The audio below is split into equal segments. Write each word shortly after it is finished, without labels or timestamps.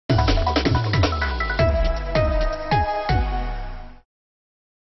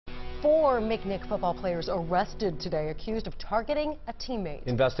4 McNicholas football players arrested today, accused of targeting a teammate.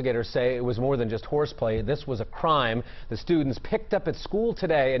 Investigators say it was more than just horseplay. This was a crime. The students picked up at school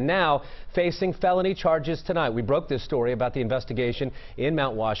today and now facing felony charges tonight. We broke this story about the investigation in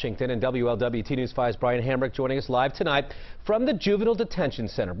Mount Washington, and WLWT News 5's Brian Hamrick joining us live tonight from the Juvenile Detention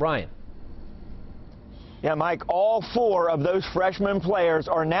Center. Brian. Yeah, Mike, all 4 of those freshman players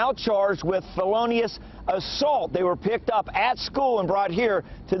are now charged with felonious assault. They were picked up at school and brought here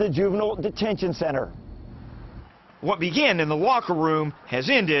to the Juvenile Detention Center. What began in the locker room has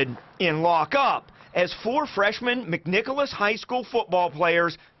ended in lockup as 4 freshman McNicholas High School football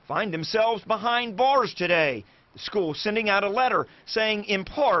players find themselves behind bars today. The school sending out a letter saying, in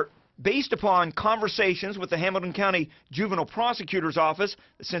part, based upon conversations with the Hamilton County Juvenile Prosecutor's Office,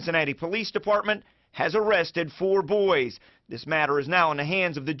 the Cincinnati Police Department has arrested 4 boys. This matter is now in the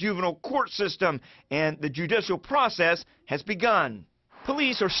hands of the juvenile court system, and the judicial process has begun.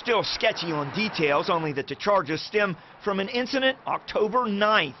 Police are still sketchy on details, only that the charges stem from an incident October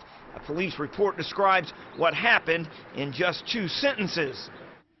 9th. A police report describes what happened in just 2 sentences.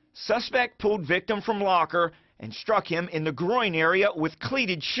 Suspect pulled victim from locker and struck him in the groin area with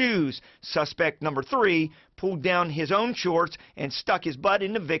cleated shoes. Suspect number 3 pulled down his own shorts and stuck his butt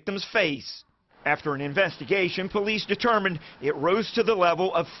in the victim's face. After an investigation, police determined it rose to the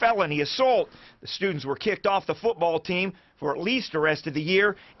level of felony assault. The students were kicked off the football team for at least the rest of the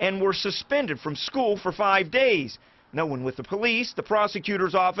year and were suspended from school for 5 days. No one with the police, the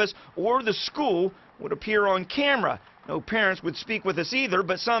prosecutor's office, or the school would appear on camera. No parents would speak with us either,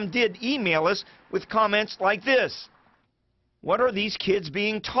 but some did email us with comments like this. What are these kids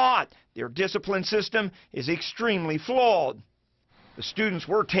being taught? Their discipline system is extremely flawed. The students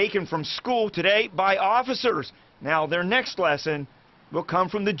were taken from school today by officers. Now their next lesson will come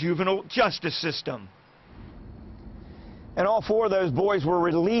from the juvenile justice system. And all 4 of those boys were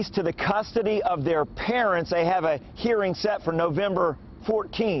released to the custody of their parents. They have a hearing set for November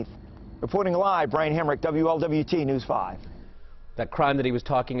 14th. Reporting live, Brian Hamrick, WLWT News 5. That crime that he was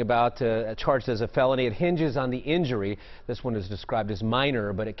talking about, charged as a felony, it hinges on the injury. This one is described as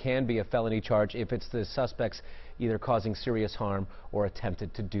minor, but it can be a felony charge if it's the suspects either causing serious harm or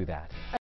attempted to do that.